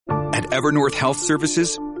At Evernorth Health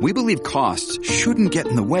Services, we believe costs shouldn't get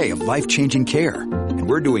in the way of life-changing care, and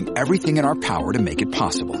we're doing everything in our power to make it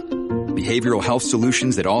possible. Behavioral health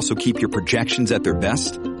solutions that also keep your projections at their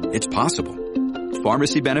best? It's possible.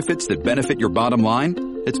 Pharmacy benefits that benefit your bottom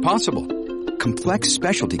line? It's possible. Complex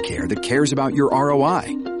specialty care that cares about your ROI?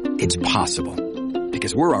 It's possible.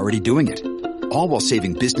 Because we're already doing it. All while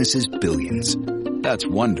saving businesses billions. That's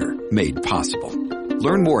Wonder made possible.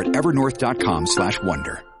 Learn more at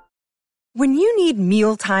evernorth.com/wonder. When you need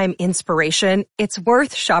mealtime inspiration, it's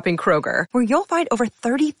worth shopping Kroger, where you'll find over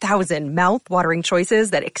 30,000 mouth-watering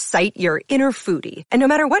choices that excite your inner foodie. And no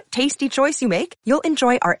matter what tasty choice you make, you'll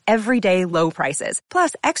enjoy our everyday low prices,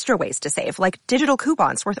 plus extra ways to save, like digital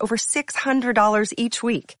coupons worth over $600 each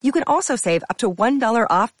week. You can also save up to $1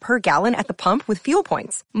 off per gallon at the pump with fuel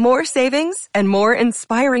points. More savings and more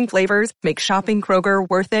inspiring flavors make shopping Kroger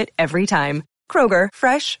worth it every time. Kroger,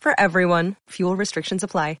 fresh for everyone. Fuel restrictions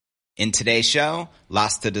apply. In today's show,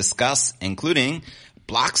 lots to discuss, including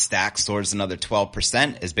Blockstack soars another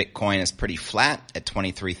 12% as Bitcoin is pretty flat at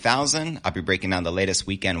 23,000. I'll be breaking down the latest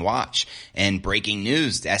weekend watch. And breaking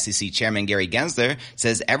news, the SEC Chairman Gary Gensler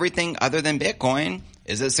says everything other than Bitcoin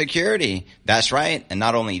is a security. That's right. And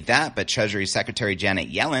not only that, but Treasury Secretary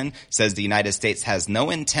Janet Yellen says the United States has no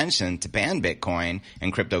intention to ban Bitcoin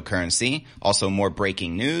and cryptocurrency. Also more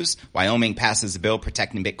breaking news. Wyoming passes a bill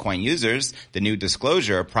protecting Bitcoin users. The new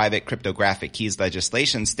disclosure of private cryptographic keys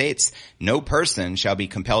legislation states no person shall be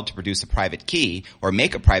compelled to produce a private key or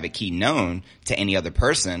make a private key known to any other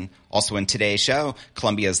person. Also in today's show,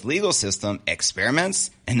 Colombia's legal system experiments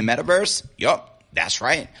in the metaverse. Yup. That's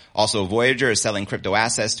right. Also, Voyager is selling crypto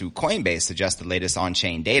assets to Coinbase, suggests the latest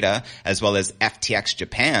on-chain data, as well as FTX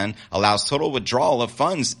Japan allows total withdrawal of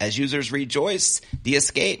funds as users rejoice the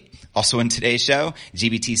escape. Also in today's show,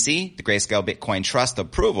 GBTC, the Grayscale Bitcoin Trust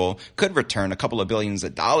approval, could return a couple of billions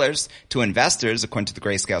of dollars to investors, according to the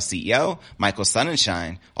Grayscale CEO, Michael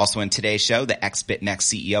Sonnenschein. Also in today's show, the ex-BitMEX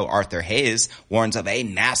CEO, Arthur Hayes, warns of a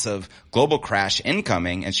massive global crash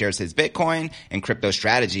incoming and shares his Bitcoin and crypto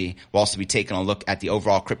strategy. We'll also be taking a look at the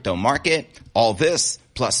overall crypto market. All this,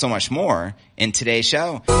 plus so much more, in today's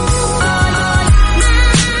show.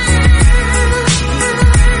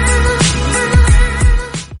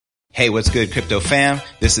 Hey, what's good, crypto fam?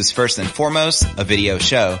 This is first and foremost a video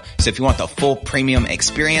show. So if you want the full premium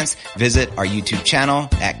experience, visit our YouTube channel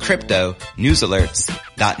at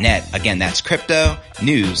cryptonewsalerts.net. Again, that's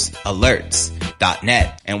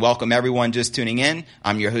cryptonewsalerts.net. And welcome everyone just tuning in.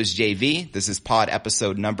 I'm your host, JV. This is pod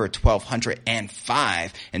episode number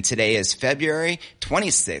 1205. And today is February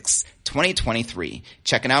 26th. 2023.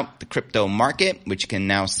 Checking out the crypto market, which you can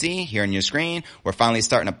now see here on your screen. We're finally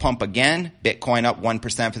starting to pump again. Bitcoin up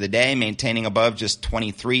 1% for the day, maintaining above just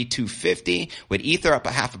 23,250, with Ether up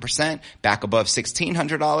 0.5%, back above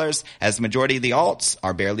 $1,600, as the majority of the alts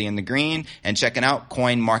are barely in the green. And checking out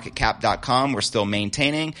coinmarketcap.com, we're still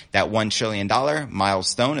maintaining that $1 trillion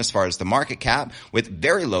milestone as far as the market cap, with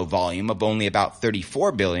very low volume of only about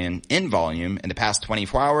 34 billion in volume in the past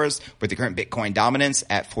 24 hours, with the current Bitcoin dominance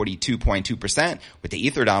at 42.2%, with the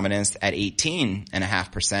Ether dominance at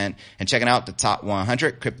 18.5%. And checking out the top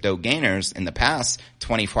 100 crypto gainers in the past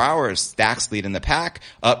 24 hours, Stacks leading the pack,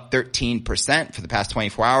 up 13% for the past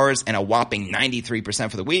 24 hours and a whopping 93%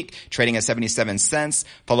 for the week, trading at 77 cents,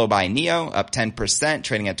 followed by Neo, up 10%,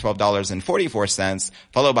 trading at $12.44,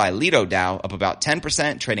 followed by Lido DAO, up about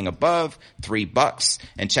 10%, trading above $3.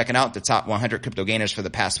 And checking out the top 100 crypto gainers for the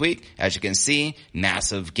past week, as you can see,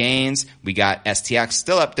 massive gains. We got STX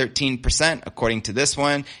still up 13%, according to this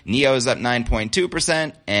one. Neo is up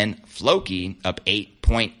 9.2%, and Floki up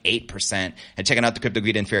 8.8%. And checking out the Crypto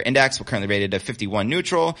Greed and Fear Index, we're currently rated a 51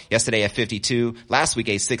 neutral, yesterday a 52, last week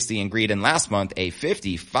a 60 in greed, and last month a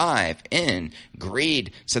 55 in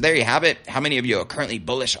greed. So there you have it. How many of you are currently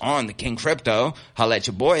bullish on the King Crypto? Holla at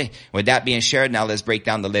your boy. With that being shared, now let's break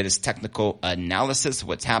down the latest technical analysis of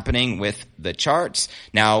what's happening with the charts.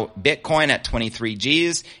 Now, Bitcoin at 23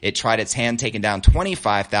 Gs, it tried its hand taking down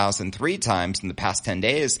 25,000 three times in the past 10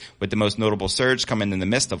 days, with the most notable surge coming in the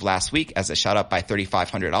midst of last week as it shot up by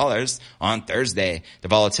 $3,500 on Thursday. The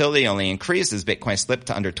volatility only increased as Bitcoin slipped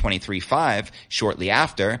to under 23.5 shortly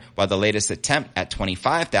after, while the latest attempt at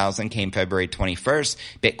 25,000 came February 21st.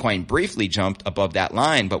 Bitcoin briefly jumped above that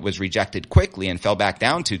line, but was rejected quickly and fell back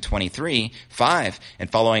down to 23.5.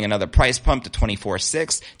 And following another price pump to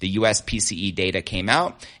 24.6, the US PCE data came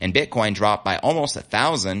out, and Bitcoin dropped by almost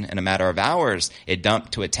 1,000 in a matter of hours. It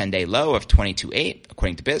dumped to a 10-day low of 22.8.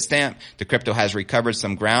 According to Bitstamp, the crypto has recovered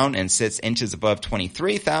some ground and sits inches above 23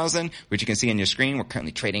 23,000, which you can see on your screen. We're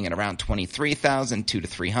currently trading at around 23,000, 2 to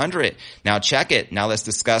 300. Now check it. Now let's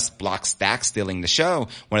discuss Blockstax stealing the show.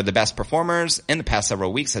 One of the best performers in the past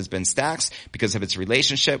several weeks has been Stacks because of its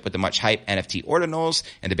relationship with the much hyped NFT ordinals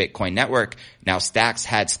and the Bitcoin network. Now Stacks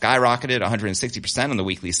had skyrocketed 160% on the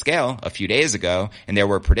weekly scale a few days ago, and there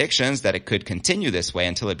were predictions that it could continue this way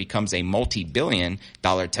until it becomes a multi-billion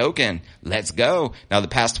dollar token. Let's go. Now the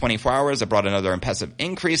past 24 hours have brought another impressive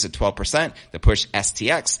increase of 12% that pushed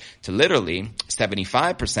STX to literally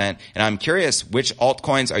 75%. And I'm curious, which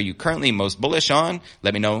altcoins are you currently most bullish on?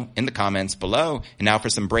 Let me know in the comments below. And now for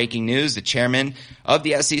some breaking news, the chairman of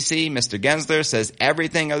the SEC, Mr. Gensler, says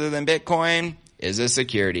everything other than Bitcoin is a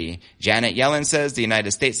security. Janet Yellen says the United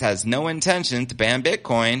States has no intention to ban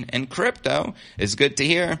Bitcoin and crypto. It's good to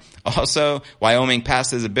hear. Also, Wyoming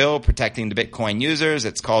passes a bill protecting the Bitcoin users.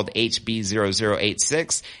 It's called HB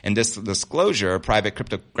 0086. And this disclosure of private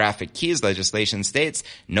cryptographic keys legislation states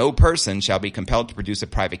no person shall be compelled to produce a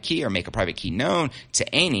private key or make a private key known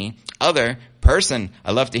to any other person.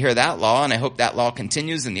 I love to hear that law, and I hope that law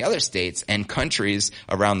continues in the other states and countries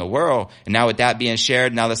around the world. And now with that being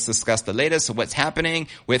shared, now let's discuss the latest of what's happening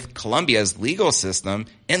with Colombia's legal system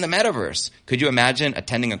in the metaverse. Could you imagine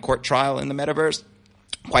attending a court trial in the metaverse?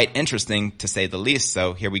 Quite interesting, to say the least.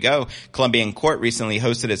 So here we go. Colombian court recently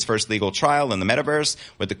hosted its first legal trial in the metaverse,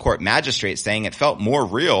 with the court magistrate saying it felt more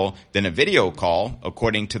real than a video call,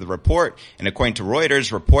 according to the report. And according to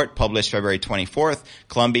Reuters' report published February 24th,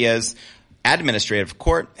 Colombia's administrative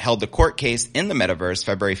court held the court case in the metaverse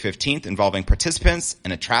February 15th involving participants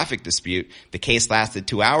in a traffic dispute. The case lasted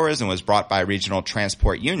 2 hours and was brought by a regional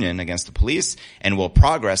transport union against the police and will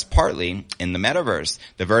progress partly in the metaverse.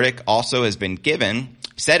 The verdict also has been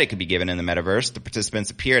said it could be given in the metaverse. The participants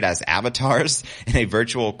appeared as avatars in a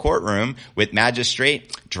virtual courtroom with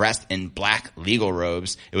magistrate dressed in black legal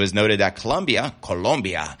robes. It was noted that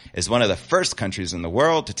Colombia is one of the first countries in the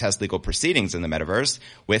world to test legal proceedings in the metaverse,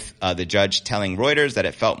 with the judge telling Reuters that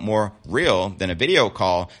it felt more real than a video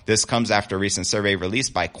call. This comes after a recent survey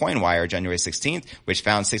released by CoinWire January 16th, which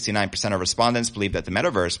found 69% of respondents believe that the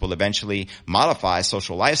metaverse will eventually modify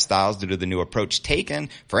social lifestyles due to the new approach taken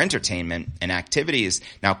for entertainment and activities.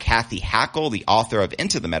 Now, Kathy Hackle, the author of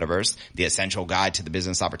Into the Metaverse, the essential guide to the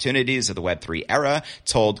business opportunities of the Web3 era,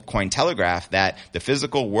 told Cointelegraph that the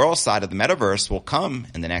physical world side of the metaverse will come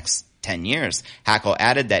in the next 10 years. Hackle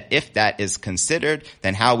added that if that is considered,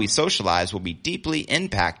 then how we socialize will be deeply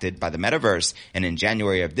impacted by the metaverse. And in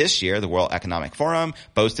January of this year, the World Economic Forum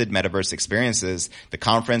boasted metaverse experiences. The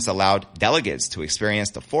conference allowed delegates to experience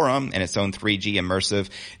the forum in its own 3G immersive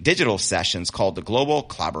digital sessions called the Global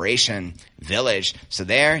Collaboration Village. So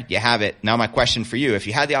there you have it. Now my question for you, if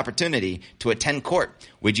you had the opportunity to attend court,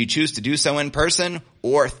 would you choose to do so in person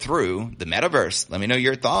or through the metaverse? Let me know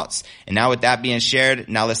your thoughts. And now with that being shared,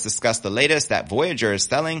 now let's discuss the latest that Voyager is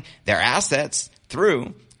selling their assets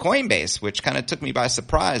through Coinbase, which kind of took me by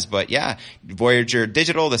surprise. But yeah, Voyager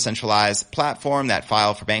Digital, the centralized platform that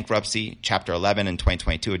filed for bankruptcy, Chapter 11 in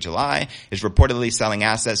 2022 of July, is reportedly selling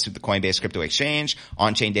assets through the Coinbase crypto exchange.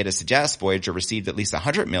 On-chain data suggests Voyager received at least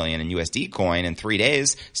 100 million in USD coin in 3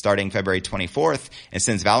 days, starting February 24th. And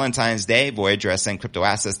since Valentine's Day, Voyager has sent crypto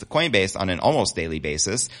assets to Coinbase on an almost daily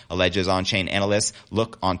basis, alleges on-chain analysts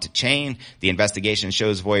Look Onto Chain. The investigation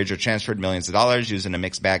shows Voyager transferred millions of dollars using a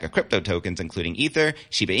mixed bag of crypto tokens, including Ether,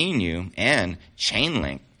 Shiba Inu, and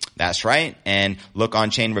Chainlink. That's right. And Look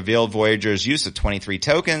On Chain revealed Voyager's use of 23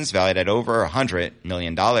 tokens valued at over $100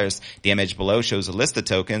 million. The image below shows a list of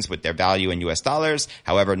tokens with their value in US dollars.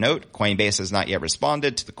 However, note, Coinbase has not yet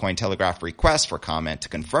responded to the Cointelegraph request for comment to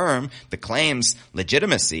confirm the claim's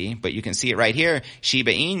legitimacy, but you can see it right here.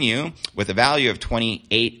 Shiba Inu with a value of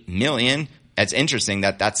 28 million. It's interesting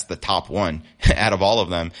that that's the top one out of all of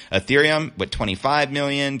them. Ethereum with 25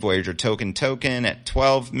 million, Voyager token at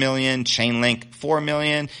 12 million, Chainlink 4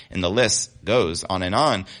 million, and the list goes on and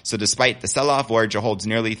on. So despite the sell-off, Voyager holds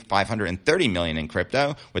nearly 530 million in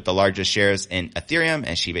crypto, with the largest shares in Ethereum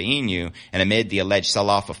and Shiba Inu. And amid the alleged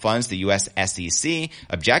sell-off of funds, the U.S. SEC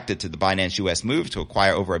objected to the Binance U.S. move to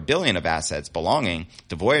acquire over $1 billion of assets belonging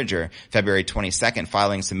to Voyager. February 22nd,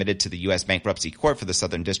 filing submitted to the U.S. Bankruptcy Court for the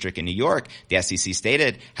Southern District in New York, the SEC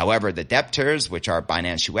stated, however, the debtors, which are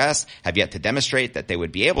Binance U.S., have yet to demonstrate that they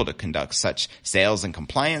would be able to conduct such sales in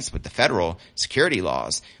compliance with the federal security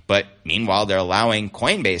laws. But meanwhile, they're allowing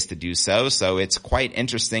Coinbase to do so. So it's quite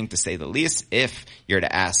interesting, to say the least, if you're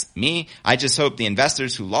to ask me. I just hope the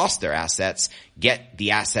investors who lost their assets get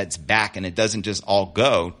the assets back and it doesn't just all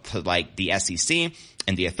go to like the SEC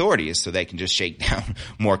and the authorities so they can just shake down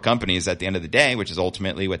more companies at the end of the day, which is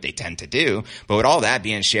ultimately what they tend to do. But with all that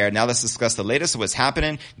being shared, now let's discuss the latest of what's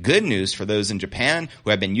happening. Good news for those in Japan who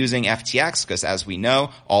have been using FTX, because as we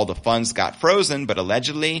know, all the funds got frozen, but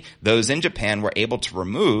allegedly those in Japan were able to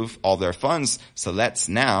remove all their funds. So let's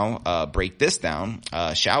now break this down,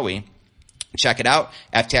 shall we? Check it out.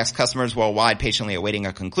 FTX customers worldwide patiently awaiting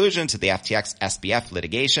a conclusion to the FTX SBF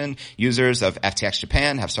litigation. Users of FTX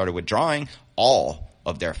Japan have started withdrawing all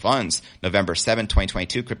of their funds. November 7,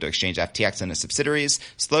 2022, crypto exchange FTX and its subsidiaries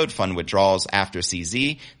slowed fund withdrawals after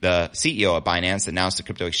CZ, the CEO of Binance, announced the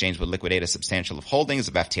crypto exchange would liquidate a substantial of holdings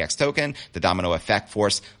of FTX token. The domino effect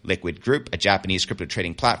forced Liquid Group, a Japanese crypto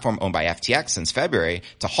trading platform owned by FTX since February,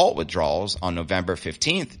 to halt withdrawals on November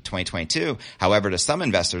 15th, 2022. However, to some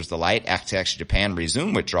investors' delight, FTX Japan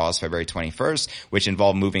resumed withdrawals February 21st, which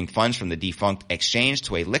involved moving funds from the defunct exchange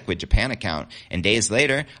to a Liquid Japan account. And days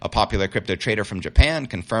later, a popular crypto trader from Japan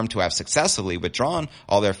confirmed to have successfully withdrawn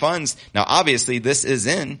all their funds. Now, obviously, this is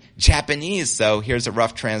in Japanese, so here's a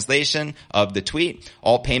rough translation of the tweet.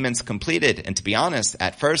 All payments completed, and to be honest,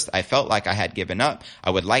 at first, I felt like I had given up. I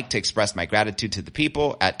would like to express my gratitude to the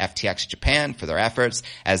people at FTX Japan for their efforts,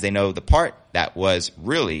 as they know the part that was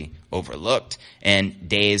really overlooked. And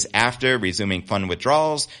days after resuming fund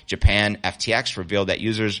withdrawals, Japan FTX revealed that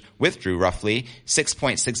users withdrew roughly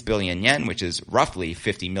 6.6 billion yen, which is roughly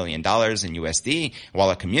 $50 million in USD, while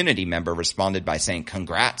a community member responded by saying,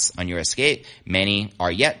 "Congrats on your escape. Many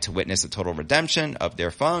are yet to witness a total redemption of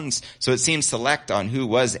their funds." So it seems select on who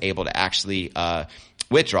was able to actually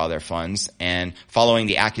withdraw their funds. And following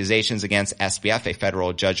the accusations against SBF, a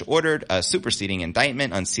federal judge ordered a superseding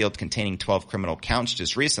indictment unsealed containing 12 criminal counts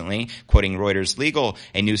just recently. Quoting Reuters Legal,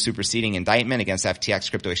 a new superseding indictment against FTX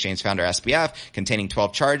crypto exchange founder SBF containing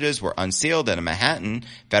 12 charges were unsealed at a Manhattan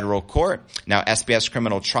federal court. Now, SBF's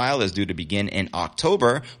criminal trial is due to begin in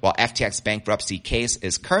October, while FTX bankruptcy case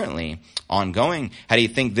is currently ongoing. How do you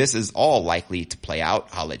think this is all likely to play out?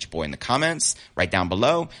 I'll let your boy in the comments right down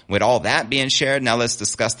below. With all that being shared, now let's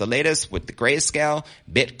discuss the latest with the Grayscale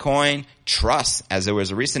Bitcoin Trust, as there was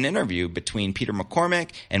a recent interview between Peter McCormack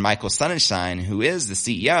and Michael Sonnenschein, who is the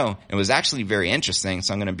CEO. It was actually very interesting,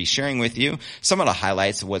 so I'm going to be sharing with you some of the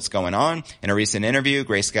highlights of what's going on. In a recent interview,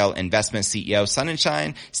 Grayscale Investment CEO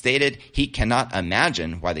Sonnenschein stated he cannot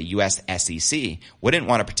imagine why the U.S. SEC wouldn't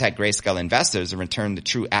want to protect Grayscale investors and return the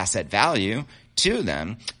true asset value to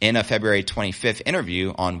them. In a February 25th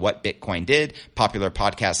interview on What Bitcoin Did, popular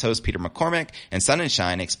podcast host Peter McCormack and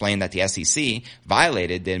Sonnenschein explained that the SEC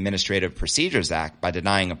violated the Administrative Procedures Act by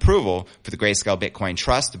denying approval for the Grayscale Bitcoin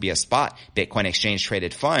Trust to be a spot Bitcoin exchange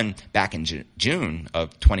traded fund back in June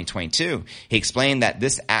of 2022. He explained that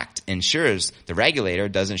this act ensures the regulator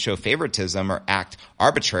doesn't show favoritism or act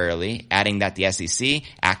arbitrarily, adding that the SEC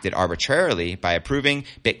acted arbitrarily by approving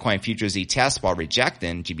Bitcoin futures ETFs while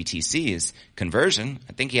rejecting GBTC's conversion.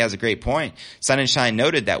 I think he has a great point. Sonnenschein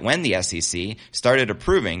noted that when the SEC started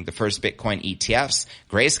approving the first Bitcoin ETFs,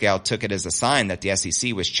 Grayscale took it as a sign that the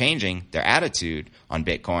SEC was changing their attitude on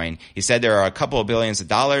Bitcoin. He said there are a couple of billions of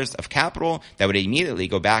dollars of capital that would immediately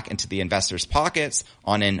go back into the investors' pockets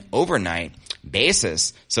on an overnight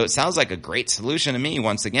basis. So it sounds like a great solution to me.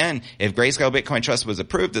 Once again, if Grayscale Bitcoin Trust was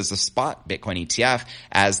approved as a spot Bitcoin ETF,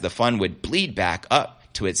 as the fund would bleed back up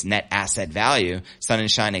to its net asset value.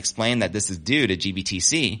 Sonnenschein explained that this is due to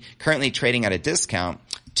GBTC currently trading at a discount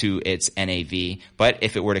to its NAV, but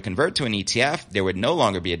if it were to convert to an ETF, there would no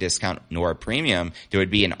longer be a discount nor a premium. There would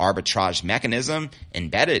be an arbitrage mechanism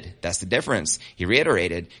embedded. That's the difference. He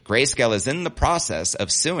reiterated, Grayscale is in the process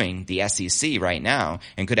of suing the SEC right now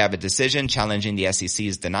and could have a decision challenging the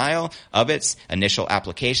SEC's denial of its initial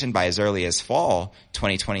application by as early as fall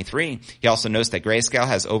 2023. He also notes that Grayscale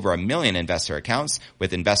has over 1 million investor accounts,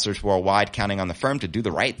 with investors worldwide counting on the firm to do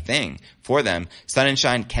the right thing for them.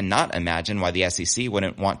 Sonnenschein cannot imagine why the SEC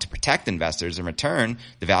wouldn't want to protect investors and return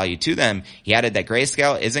the value to them. He added that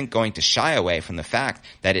Grayscale isn't going to shy away from the fact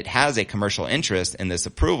that it has a commercial interest in this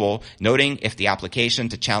approval, noting if the application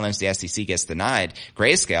to challenge the SEC gets denied,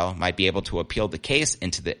 Grayscale might be able to appeal the case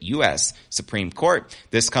into the U.S. Supreme Court.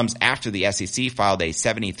 This comes after the SEC filed a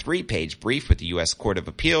 73-page brief with the U.S. Court of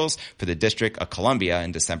Appeals for the District of Columbia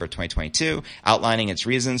in December 2022, outlining its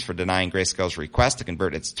reasons for denying Grayscale's request to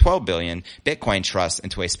convert its 12 billion Bitcoin trust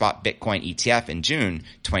into a spot Bitcoin ETF in June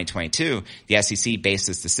 2022. The SEC based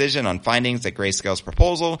its decision on findings that Grayscale's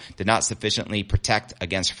proposal did not sufficiently protect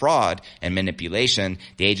against fraud and manipulation.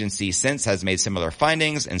 The agency since has made similar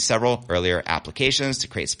findings in several earlier applications to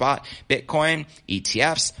create spot Bitcoin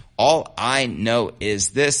ETFs. All I know is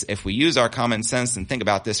this: if we use our common sense and think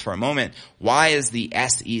about this for a moment, why is the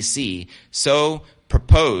SEC so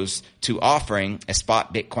proposed to offering a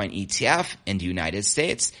spot Bitcoin ETF in the United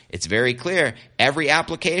States. It's very clear. Every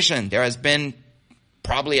application, there has been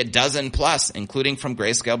probably a dozen plus, including from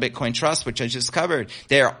Grayscale Bitcoin Trust, which I just covered.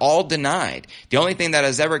 They are all denied. The only thing that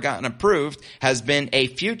has ever gotten approved has been a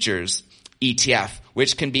futures ETF,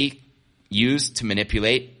 which can be used to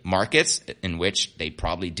manipulate markets, in which they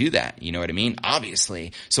probably do that. You know what I mean?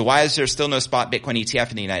 Obviously. So why is there still no spot Bitcoin ETF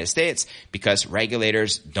in the United States? Because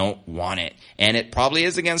regulators don't want it. And it probably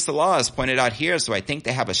is against the law, as pointed out here. So I think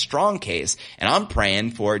they have a strong case. And I'm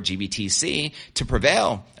praying for GBTC to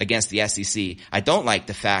prevail against the SEC. I don't like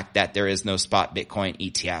the fact that there is no spot Bitcoin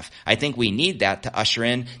ETF. I think we need that to usher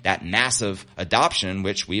in that massive adoption,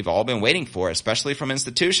 which we've all been waiting for, especially from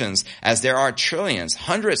institutions, as there are trillions,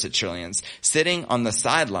 hundreds of trillions, sitting on the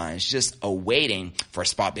sidelines just awaiting for a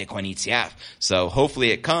spot Bitcoin ETF. So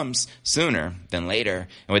hopefully it comes sooner than later.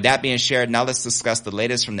 And with that being shared, now let's discuss the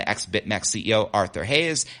latest from the ex-BitMEX CEO Arthur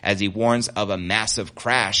Hayes as he warns of a massive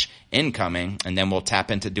crash incoming, and then we'll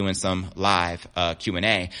tap into doing some live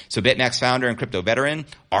Q&A. So BitMEX founder and crypto veteran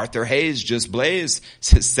Arthur Hayes just blazed,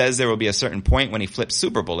 says there will be a certain point when he flips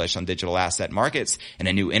super bullish on digital asset markets. In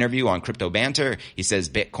a new interview on Crypto Banter, he says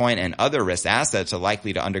Bitcoin and other risk assets are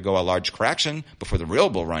likely to undergo a large correction before the real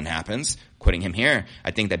bull run happens. Quoting him here, I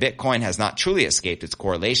think that Bitcoin has not truly escaped its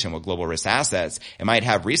correlation with global risk assets. It might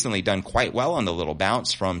have recently done quite well on the little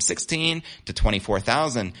bounce from 16 to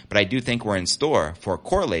 24,000, but I do think we're in store for a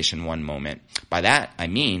correlation one moment. By that, I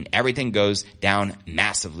mean everything goes down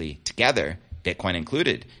massively together, Bitcoin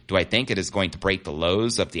included. Do I think it is going to break the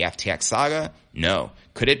lows of the FTX saga? No.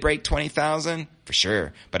 Could it break 20,000? For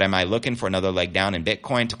sure. But am I looking for another leg down in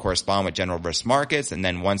Bitcoin to correspond with general risk markets? And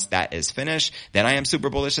then once that is finished, then I am super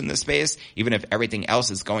bullish in this space, even if everything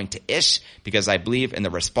else is going to ish, because I believe in the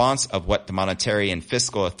response of what the monetary and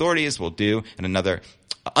fiscal authorities will do in another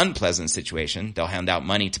unpleasant situation. They'll hand out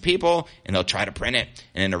money to people and they'll try to print it.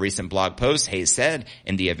 And in a recent blog post, Hayes said,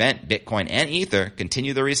 in the event Bitcoin and Ether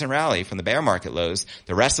continue the recent rally from the bear market lows,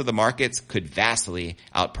 the rest of the markets could vastly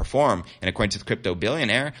outperform. And according to the crypto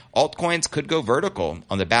billionaire, altcoins could go vertical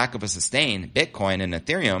on the back of a sustained Bitcoin and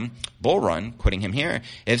Ethereum bull run. Quoting him here,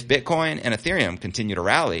 if Bitcoin and Ethereum continue to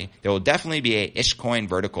rally, there will definitely be a Ishcoin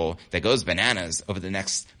vertical that goes bananas over the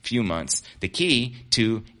next few months. The key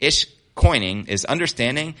to coining is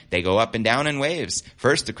understanding they go up and down in waves.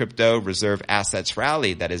 First, the crypto reserve assets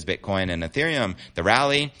rally, that is Bitcoin and Ethereum. The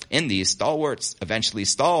rally in these stalwarts eventually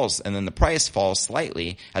stalls, and then the price falls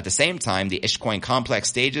slightly. At the same time, the Ishcoin complex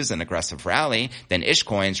stages an aggressive rally. Then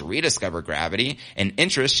Ishcoins rediscover gravity, and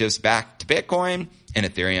interest shifts back to Bitcoin and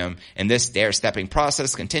Ethereum. And this stair-stepping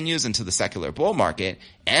process continues until the secular bull market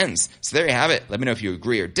ends. So there you have it. Let me know if you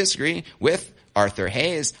agree or disagree with Arthur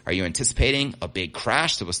Hayes. Are you anticipating a big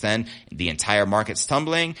crash that will send the entire markets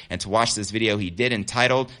tumbling? And to watch this video he did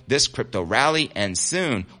entitled, This Crypto Rally Ends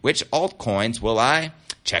Soon, Which Altcoins Will I?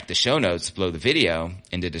 Check the show notes below the video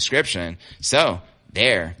in the description. So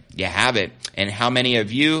there you have it. And how many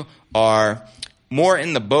of you are more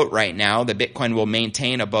in the boat right now that Bitcoin will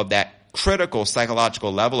maintain above that critical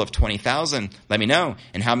psychological level of 20,000? Let me know.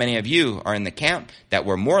 And how many of you are in the camp that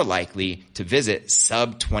we're more likely to visit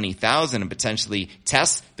sub 20,000 and potentially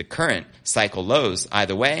test the current cycle lows?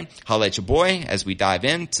 Either way, holla at your boy as we dive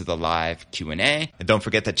into the live Q&A. And don't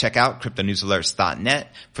forget to check out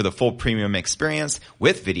cryptonewsalerts.net for the full premium experience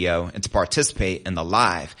with video and to participate in the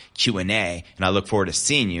live Q&A. And I look forward to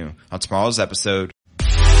seeing you on tomorrow's episode